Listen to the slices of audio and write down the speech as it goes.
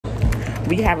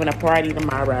We having a party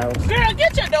tomorrow. Girl,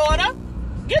 get your daughter.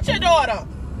 Get your daughter.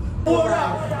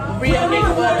 Real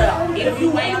nigga, what up? If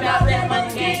you ain't about that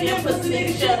money game, then pussy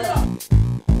nigga, shut up.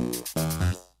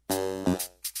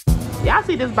 Y'all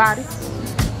see this body?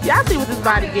 Y'all see what this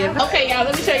body gives? Okay, y'all,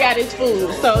 let me show y'all this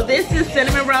food. So this is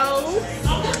cinnamon rolls,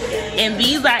 and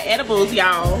these are edibles,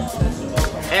 y'all.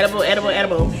 Edible, edible,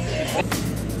 edible.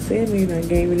 Sammy done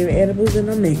gave me them edibles and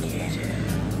I'm naked.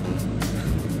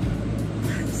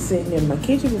 Sitting in my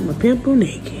kitchen with my pimple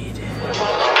naked.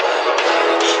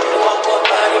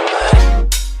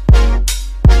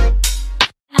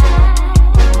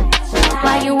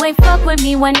 Why you ain't fuck with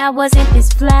me when I wasn't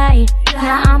this fly?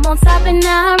 Now I'm on top and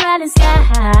now I'm riding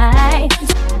sky.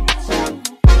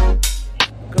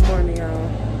 Good morning, y'all.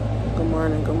 Good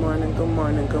morning, good morning, good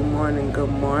morning, good morning, good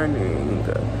morning.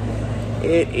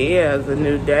 It is a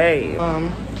new day.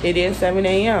 It is 7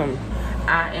 a.m.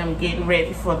 I am getting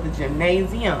ready for the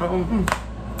gymnasium.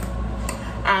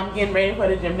 I'm getting ready for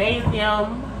the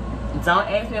gymnasium. Don't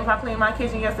ask me if I cleaned my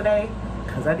kitchen yesterday,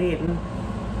 because I didn't.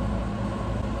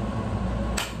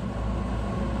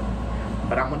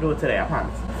 But I'm gonna do it today, I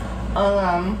promise.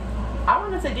 I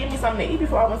wanted to get me something to eat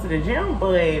before I went to the gym,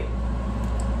 but it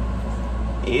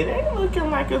ain't looking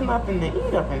like there's nothing to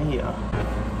eat up in here.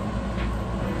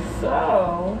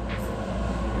 So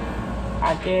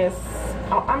I guess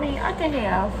I mean I can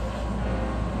have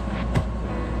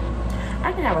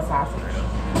a sausage.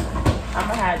 I'm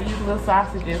gonna have these little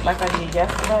sausages like I did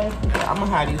yesterday. I'm gonna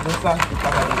have these little sausages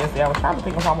like I did yesterday. I was trying to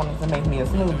think if I wanted to make me a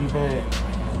smoothie, but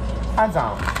I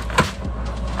don't.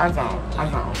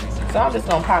 So I'm just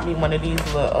gonna pop me one of these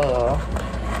little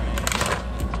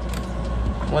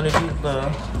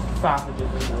sausages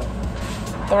in the,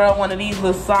 throw one of these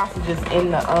little sausages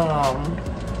in the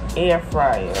air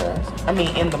fryer. I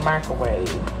mean in the microwave.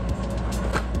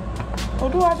 Or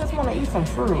do I just want to eat some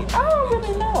fruit? I don't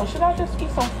really know. Should I just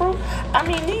eat some fruit? I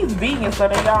mean these vegans, so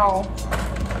they all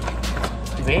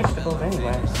vegetables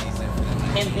anyway.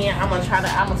 And then I'm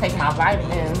gonna take my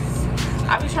vitamins.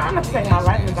 I be trying not to take my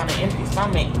vitamins on an empty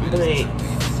stomach, but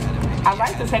I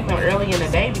like to take them early in the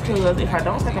day because if I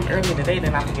don't take them early in the day,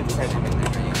 then I forget to take them.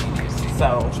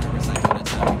 So,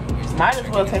 might as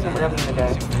well take them early in the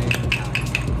day.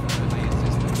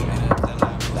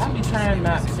 I be trying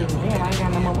not to. Damn, I ain't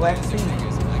got no more black tea.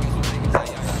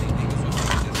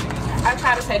 I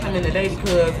try to take them in the day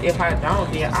because if I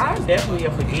don't, then I'm definitely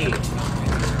a forget.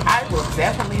 I will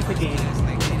definitely forget.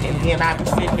 And then I be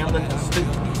sitting there looking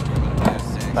stupid.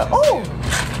 But oh,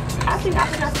 I think I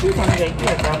forgot to do something today.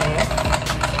 Good,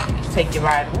 dumbass. Take your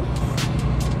vitamins.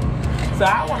 So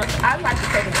I like to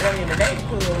take them early in the day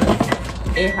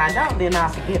because if I don't, then I'll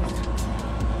forget them.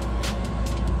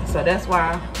 So that's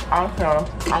why also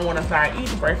I want to start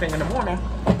eating first thing in the morning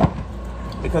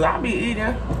because I'll be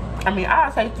eating. I mean,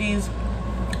 I'll take these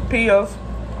pills.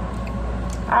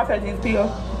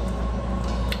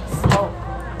 Smoke,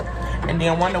 and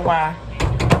then wonder why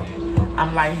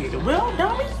I'm lightheaded. Well,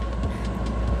 dummy.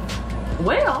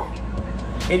 Well,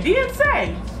 it did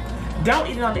say don't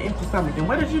eat it on the empty stomach. Then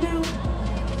what did you do?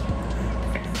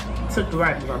 Took the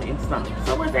vitamins on the empty stomach.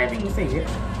 So with that being said,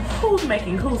 who's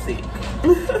making who sick?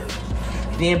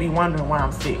 Then be wondering why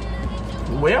I'm sick.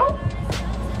 Well,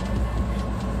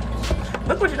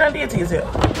 look what you done did to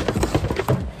yourself.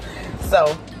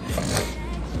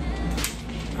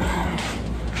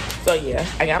 So yeah,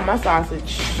 I got my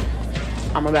sausage.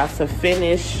 I'm about to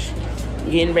finish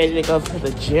getting ready to go to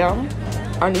the gym.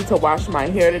 I need to wash my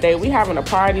hair today. We having a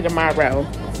party tomorrow.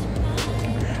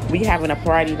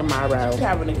 We're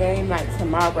having a game night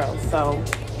tomorrow. So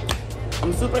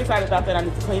I'm super excited about that. I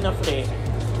need to clean up for that.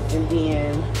 And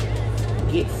then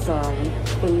get some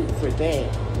food for that.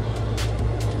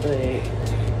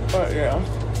 But yeah.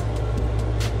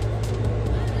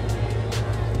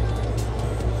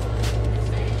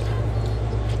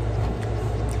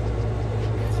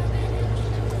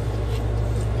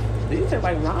 These are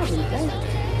like ramen, okay?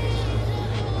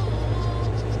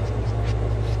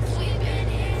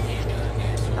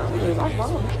 I don't really like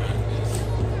ramen.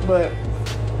 But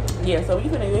yeah, so we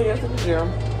finna get here to the gym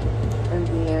and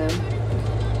then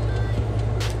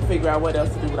figure out what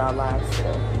else to do with our lives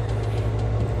still.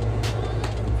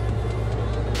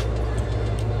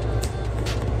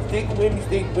 Stick with me.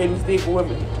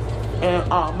 And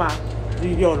my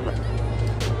deodorant.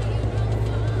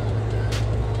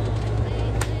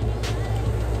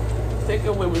 Stick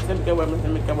with me. Let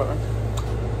me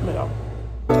go.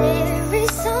 There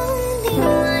is only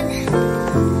one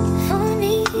for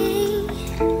me.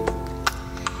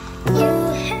 You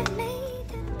have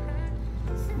made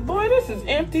Boy, this is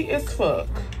empty as fuck.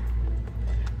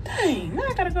 Dang, now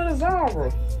I gotta go to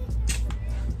Zara.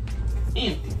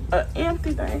 empty. An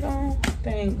empty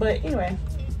thing. But anyway,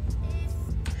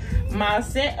 my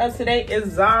scent of today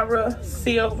is Zara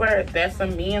Silver. That's a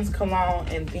men's cologne.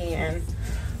 And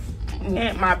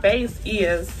then my base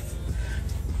is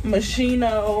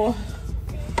Moschino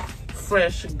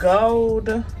Fresh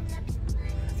Gold.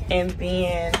 And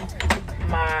then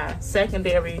my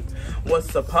secondary was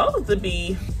supposed to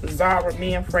be Zara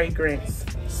Men Fragrance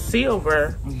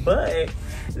Silver, but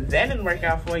that didn't work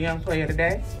out for a young player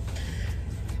today.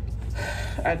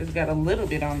 I just got a little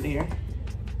bit on there.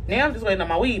 Now I'm just waiting on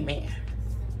my weed man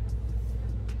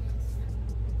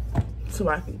so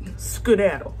I can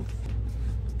skedaddle.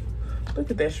 Look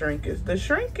at that shrinkage. The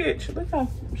shrinkage, look how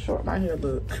short my hair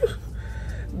look.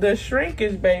 The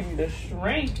shrinkage, baby, the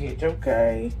shrinkage,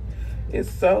 okay? It's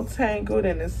so tangled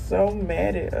and it's so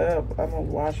matted up. I'm gonna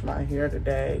wash my hair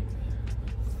today.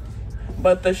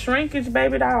 But the shrinkage,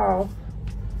 baby doll,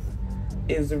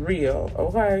 is real,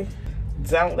 okay?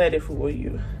 Don't let it fool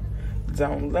you.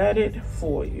 Don't let it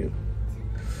fool you.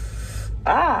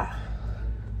 Ah.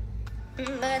 But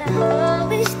I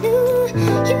always knew you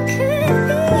could be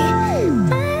mine.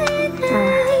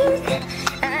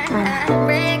 I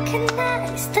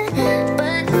recognize the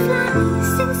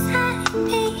butterflies inside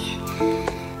me.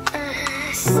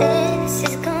 Sense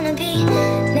is gonna be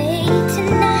made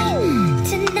tonight.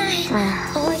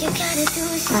 All you gotta do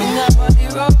is say.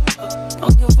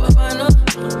 Don't give up, I know.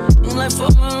 You like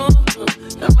fuck my love. You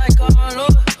like all my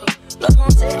love. Love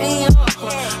gon' set me up.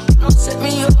 Don't set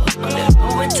me up.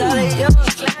 Don't retaliate up.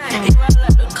 He ride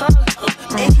like the car.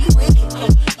 And he wicked.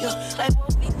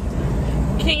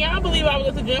 Can y'all believe I was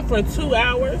at the gym for 2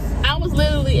 hours? I was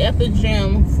literally at the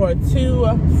gym for 2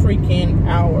 freaking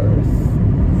hours.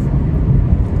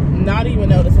 Not even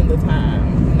noticing the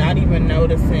time. Not even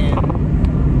noticing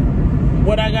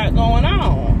what I got going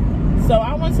on. So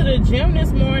I went to the gym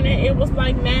this morning. It was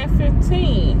like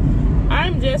 9:15.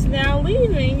 I'm just now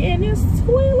leaving and it's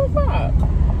 12 o'clock.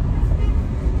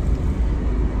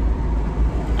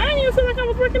 I didn't even feel like I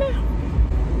was working out.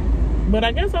 But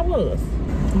I guess I was.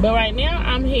 But right now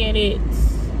I'm headed,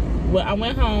 well, I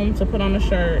went home to put on a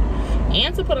shirt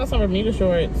and to put on some Bermuda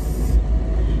shorts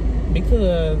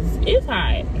because it's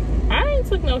hot. I ain't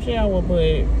took no shower,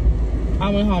 but I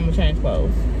went home to change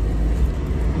clothes.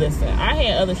 Listen, I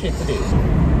had other shit to do.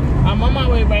 I'm on my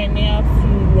way right now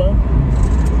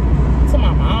to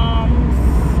my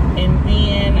mom's, and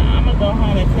then I'm gonna go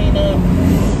home and clean up.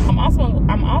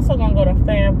 I'm also gonna go to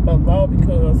Fab Below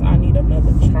because I need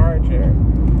another charger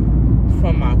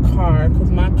for my car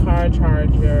because my car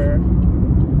charger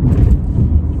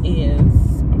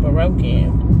is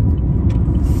broken.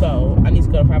 So I need to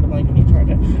go to Fab Below and get me a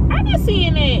charger. I've been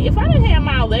seeing that if I didn't have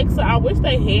my Alexa, I wish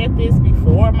they had this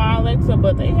before my Alexa,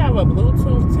 but they have a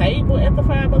Bluetooth table at the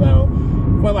Fab Below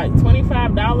for like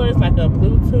 $25, like a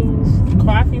Bluetooth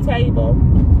coffee table.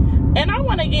 And I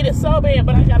want to get it so bad,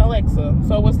 but I got Alexa.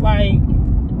 So it's like,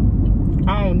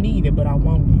 I don't need it, but I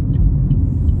want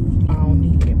it. I don't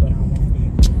need it, but I want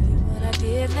it. What I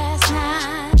did last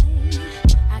night,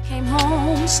 I came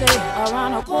home, say,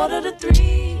 around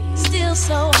 2:45. Still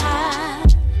so high,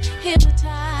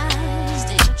 hypnotized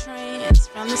in a trance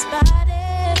from this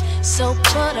body, so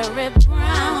buttery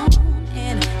brown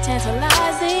and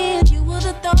tantalizing. You would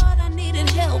have thought I needed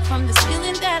help from this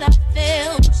feeling that I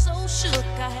felt. So shook,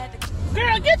 I had to.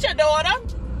 Girl, get your daughter.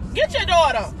 Get your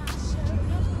daughter.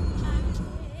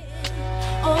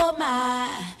 Oh my,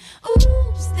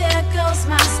 oops, there goes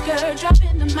my skirt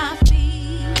dropping to my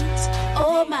feet.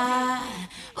 Oh my,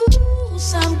 ooh,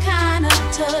 some kind of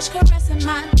touch caressing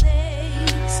my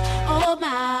legs. Oh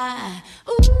my,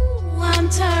 ooh, I'm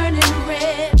turning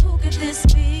red. Who could this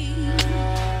be?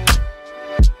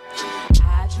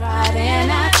 I tried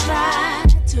and I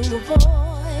tried to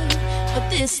avoid, but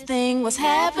this thing was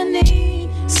happening.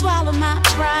 Swallow my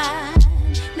pride,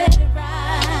 let it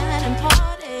ride and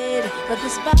parted. But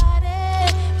this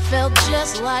body felt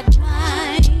just like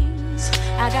mine.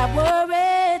 I got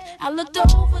worried. I looked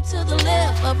over to the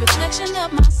left, a reflection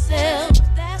of myself.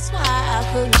 That's why I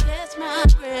couldn't catch my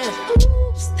breath.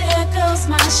 Oops, there goes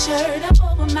my shirt up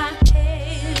over my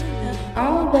head.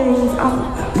 Always,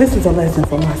 this is a lesson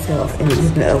for myself and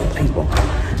even other people.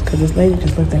 Because this lady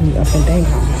just looked at me up and down.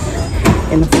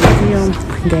 And the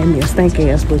gym gave me a stank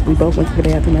ass look. We both went to the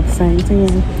bathroom at the same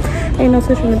time. Ain't no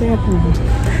tissue in the bathroom.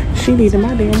 She needed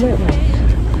my damn wet wipe.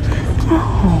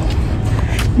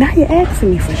 Oh, now you're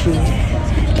asking me for shit.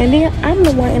 And then I'm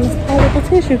the one in the spot with the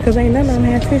tissue because ain't none of them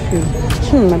had tissue.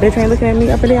 My bitch ain't looking at me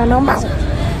up and down no more.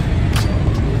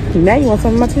 Now you want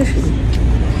some of my tissue.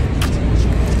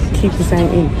 Keep the same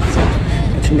ink.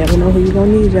 But you never know who you're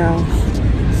gonna need, y'all.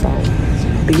 So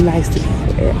be nice to people.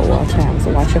 at all times.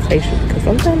 So watch your facial because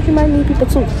sometimes you might need people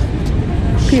too.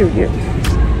 Period.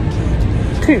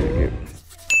 Period.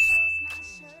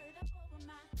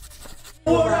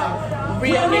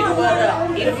 Real nigga, what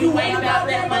up? If you ain't about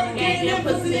that money game, your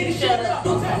pussy nigga, shut up.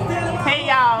 Hey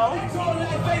y'all.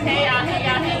 Hey y'all, hey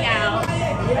y'all, hey y'all.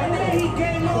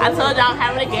 I told y'all I'm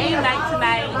having a game night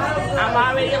tonight. I'm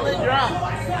already a little drunk.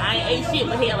 I ain't ate shit,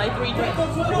 but he had like 3 drinks.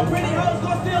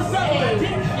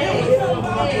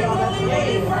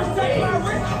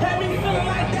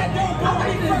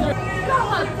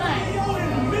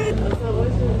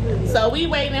 So we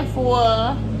waiting for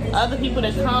other people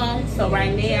to come. So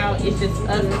right now it's just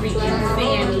us freaking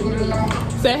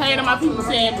Sammy. Say hey to my people,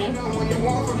 Sammy.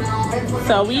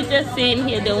 So we just sitting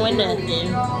here doing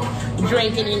nothing,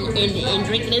 drinking and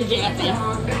drinking and japping.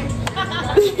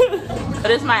 But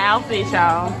it's my outfit,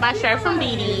 y'all. My shirt from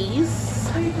DD's,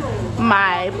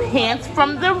 my pants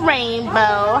from the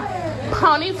Rainbow,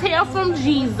 ponytail from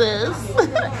Jesus,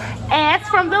 ass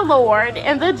from the Lord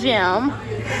in the gym,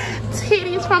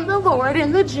 titties from the Lord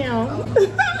in the gym.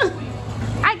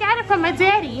 I got it from my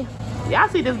daddy. Y'all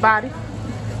see this body?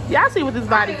 Y'all see what this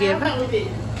body giving?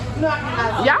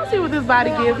 Y'all see what this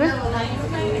body giving?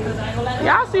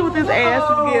 Y'all see what this ass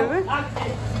is giving?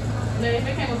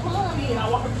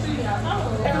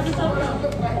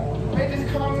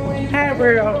 Hi,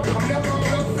 bro.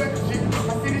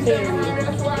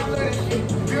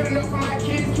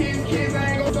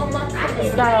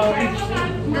 So,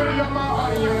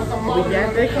 we got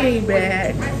the key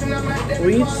back.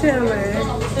 We chilling.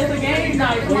 It's a game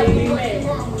night.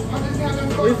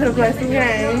 We finna play some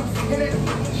games.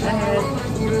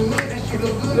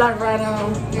 Like right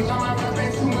on.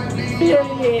 Yeah.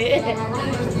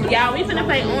 Y'all, we finna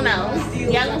play Uno.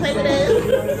 Y'all gonna play with us?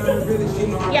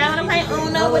 Y'all wanna play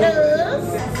Uno with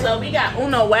us? So we got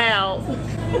Uno Wild.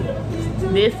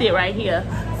 This it right here.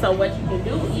 So what you can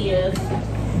do is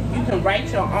you can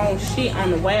write your own shit on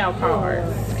the wild card.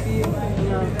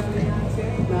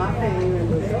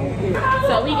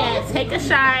 So we gotta take a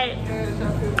shot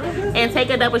and take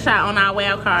a double shot on our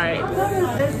wild card.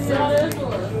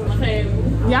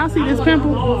 Y'all see this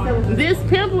pimple? This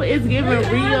pimple is giving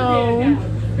real.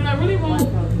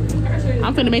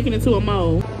 I'm finna make it into a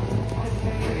mole.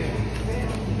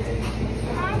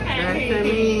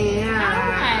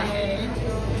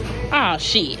 Oh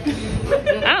shit.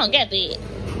 I don't get that.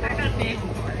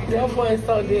 Your boy is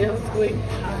so damn sweet.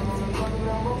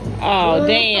 Oh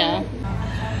damn.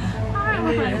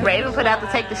 Raven put out to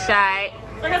take the shot.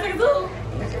 I gotta take a two.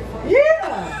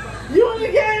 Yeah. You in the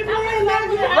game playing like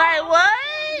that. Wait, what?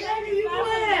 Nigga, you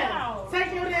playing. Take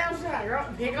your damn shot, girl.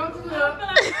 Pick up the look.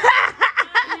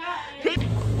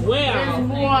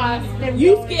 Wow.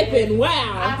 You skipping,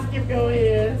 wow. I'll skip your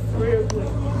ass real quick.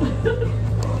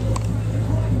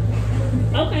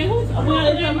 Okay, who's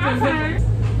my turn?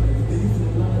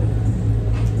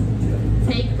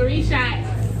 Take 3 shots.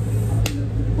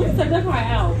 We took that part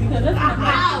out because that's not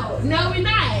out. No, we're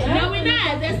not. No, we're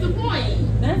not. That's the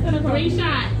point. That's gonna 3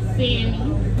 shots, Sammy.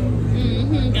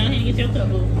 Go ahead and get your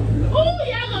couple. Ooh,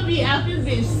 y'all gonna be out this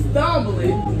bitch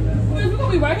stumbling. We're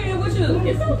gonna be right here with you.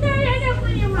 It's okay. I got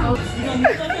plenty of room. You gonna be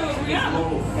stuck here with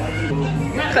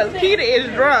Brianna? Cause Keita is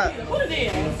drunk. What it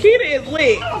is? Keita is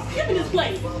lit. Give me this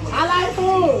plate. I like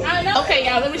food. I know. Okay,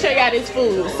 y'all, let me show y'all this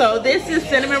food. So this is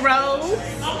cinnamon rolls.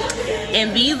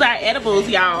 And these are edibles,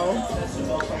 y'all.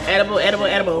 Edible.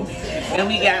 And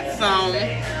we got some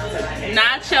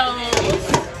nachos.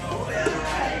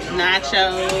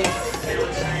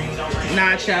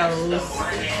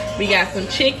 We got some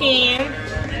chicken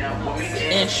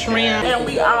and shrimp. And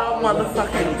we all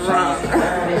motherfucking drunk.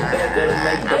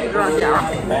 I'm drunk, y'all.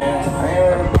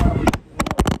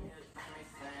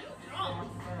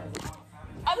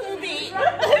 A little bit.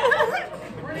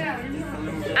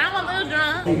 I'm a little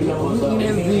drunk.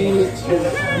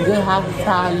 Good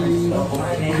hospitality,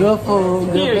 good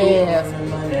food, good ass.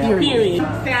 Period.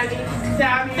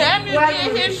 Sammy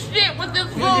did his shit with this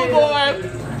food, boy.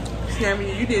 Sammy,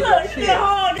 you did your shit.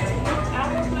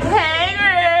 Hey, girl.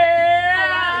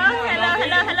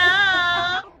 Hello.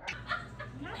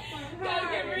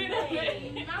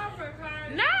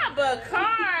 Nah,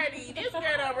 Bacardi. This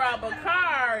girl done brought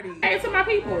Bacardi. Hey to my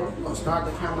people. Start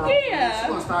the camera. Yeah.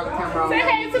 Gonna start the camera. Say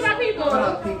hey to my people. What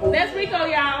up, people? That's Rico,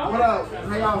 y'all. What up?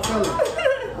 How y'all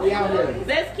feeling? We out here.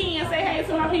 That's Ken. Say hey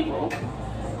to my people.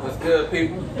 What's good,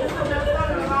 people? Good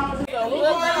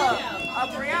luck. A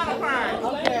Brianna card.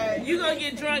 Okay. You gonna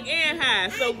get drunk and high,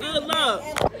 so good luck.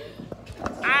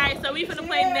 Alright, so we finna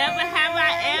play Never Have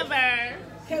I Ever.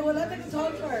 Okay, well, let's take the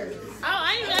talk first. Oh,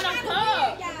 I ain't got no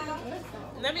cup.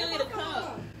 Let me get a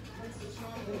cup.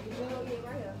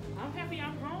 I'm happy y'all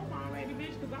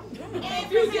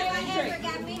ever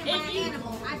got bitten by an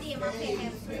animal? I did my pet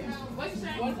hamster.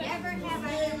 Never have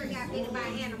I ever got bitten by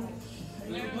an animal.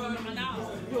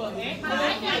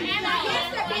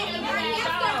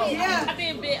 I've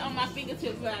been bit on my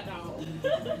fingertips by a dog. I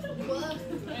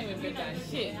ain't even bit that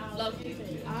shit.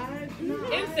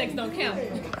 Insects don't count.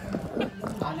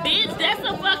 Bitch, that's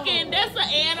an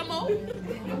animal.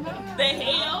 The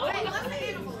hell? Wait, what's an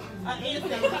animal? An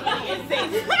insect.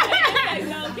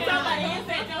 Somebody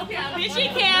insect don't count. Bitch,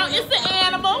 it count. It's an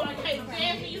animal. Hey,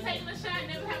 Stephanie, you taking a shot?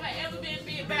 Never have I ever been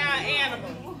bit by an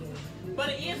animal. But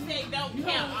an insect don't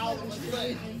count all of a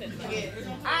sudden.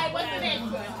 Alright, what's the next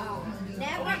one?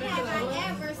 Never have I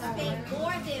ever spent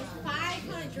more than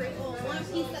 $500 on one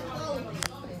piece of clothing.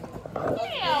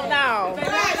 Hell no.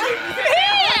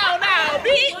 Hell no,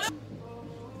 bitch.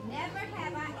 Never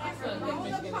have I ever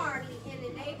thrown a party and the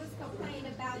neighbors complain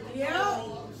about the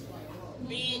noise.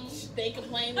 Bitch, they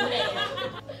complain of that.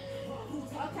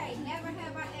 Okay, never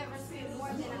have I ever spent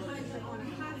more than $100 on a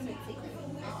concert ticket.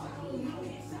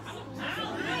 I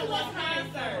don't know what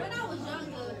concert. When I was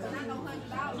younger, but I know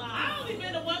 $100. I only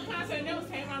been to one concert and never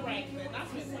came my rack. I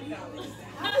spent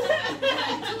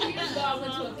 $20. 2 years ago, I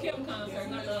went to a Kim concert,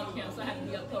 and I love Kim, so I had to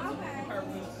be up close with her.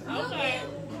 Okay.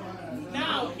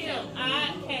 No, Kim, I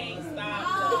can't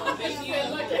stop. This year,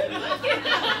 look at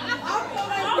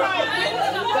all right,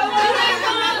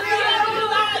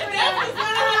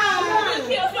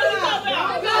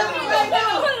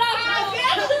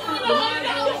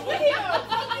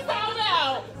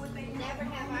 Never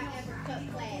have I ever cut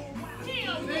class.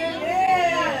 Yes.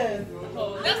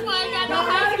 that's why I ain't got no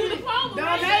high school diploma.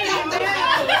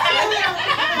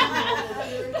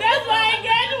 That's why I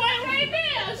graduate right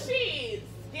now. Shit.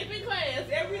 Skipping class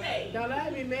every day. Don't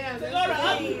let me mad. To go to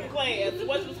other people's class,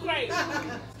 which was crazy.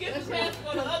 Skipping class to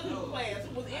go to other people's class,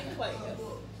 who was in class.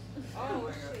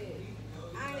 Oh shit.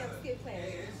 I ain't never skipped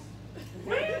class.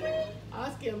 I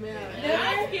skip mad.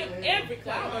 I skipped every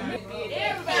class.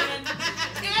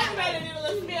 Everybody did a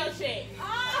little spell check.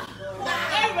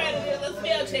 Everybody did a little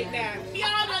spell check now.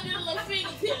 Y'all done did a little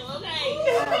fingertip, okay?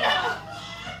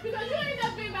 Because you ain't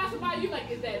never been by somebody, you like,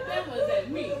 is that them or is that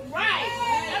me? Right.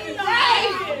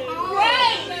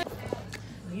 Right.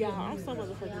 Y'all, I'm so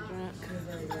motherfucking drunk.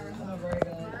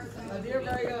 Oh, dear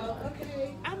Virgo.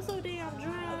 Okay. I'm so damn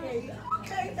drunk.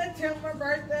 Okay, that's my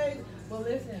birthday. Well,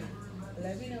 listen,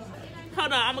 let me know.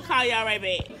 Hold on, I'm gonna call y'all right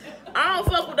back. I don't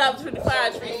fuck with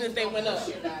 $1.25 trees since they went up.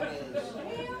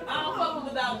 I don't fuck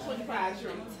with $1.25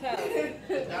 trees.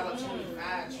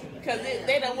 $1.25 tree. Cause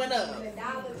they done went up.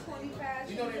 $1.25.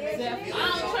 You know they make I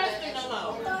don't trust them no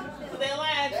more. Cause they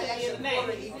lied to me in the night.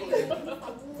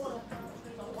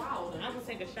 I'm gonna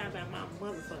take a shot at my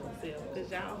motherfucking self.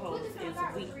 Cause y'all hoes is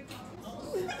weak.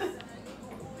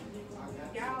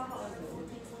 Y'all hoes.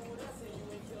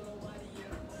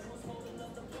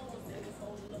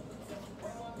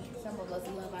 Some of us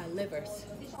love our livers.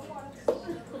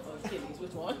 Kidneys,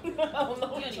 which one? I don't know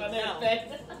which one that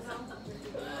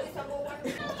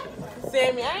is.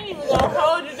 Sammy, I ain't even gonna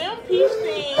hold you. Them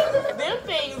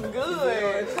things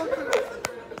good.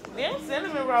 Them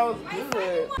cinnamon rolls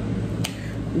good.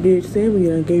 Bitch, Sammy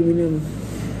done gave me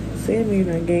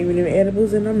them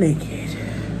edibles and I'm naked.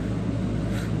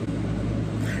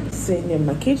 Sitting in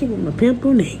my kitchen with my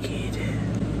pimple naked.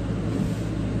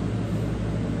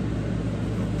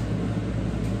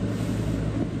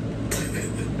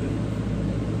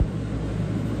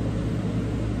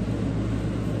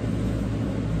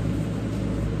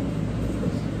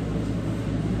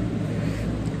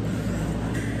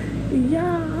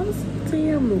 Yeah, I'm so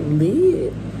damn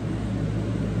lit.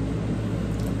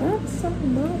 I'm so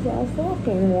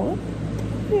motherfucking what?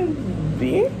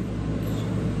 Bitch.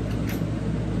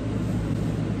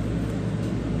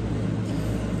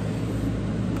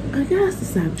 I got to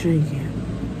stop drinking.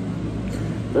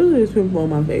 Look at this pimple on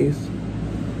my face.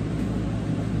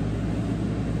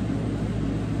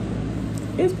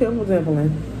 It's pimple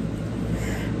dimpling.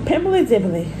 Pimply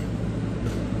dimply.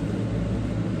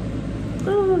 I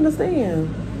don't understand.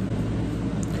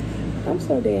 I'm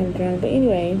so damn drunk. But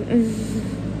anyway,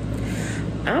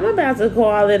 I'm about to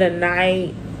call it a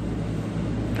night.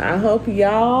 I hope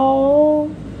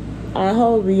y'all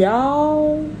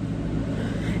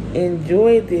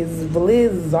enjoy this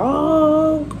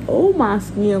vlog. Oh, my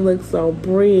skin looks so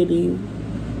pretty.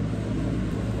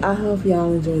 I hope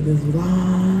y'all enjoy this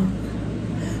vlog.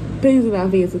 Please do not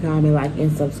forget to comment, like,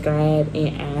 and subscribe.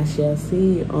 And I shall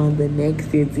see you on the next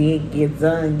video. Get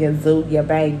done, get zoo, get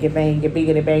bang, get bang, get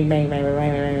bigger, bang, bang, bang,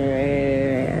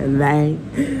 bang, bang, bang.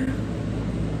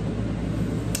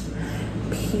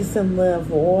 Peace and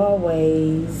love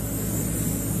always.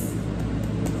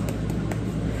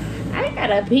 I gotta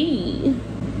gotta pee.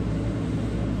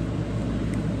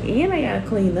 And I gotta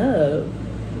clean up.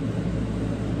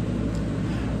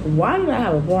 Why did I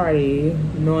have a party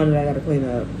knowing that I gotta clean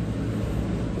up?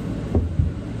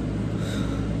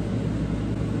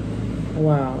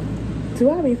 Wow. Do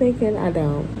I be thinking? I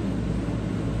don't.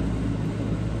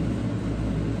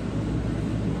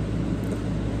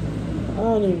 I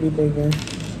don't even be thinking.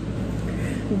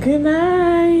 Good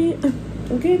night.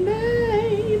 Good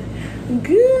night.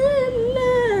 Good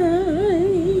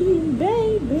night,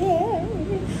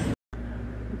 baby.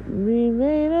 We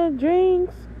made a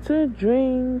drinks to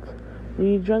drink.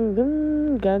 We drunk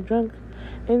them, got drunk.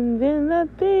 And then I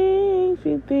think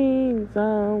she thinks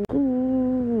I'm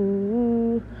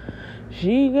cool.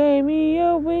 She gave me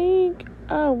a wink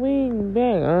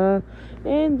back,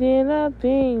 and then I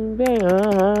think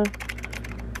back,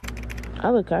 I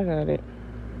look cock at it,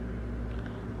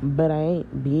 but I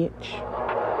ain't, bitch.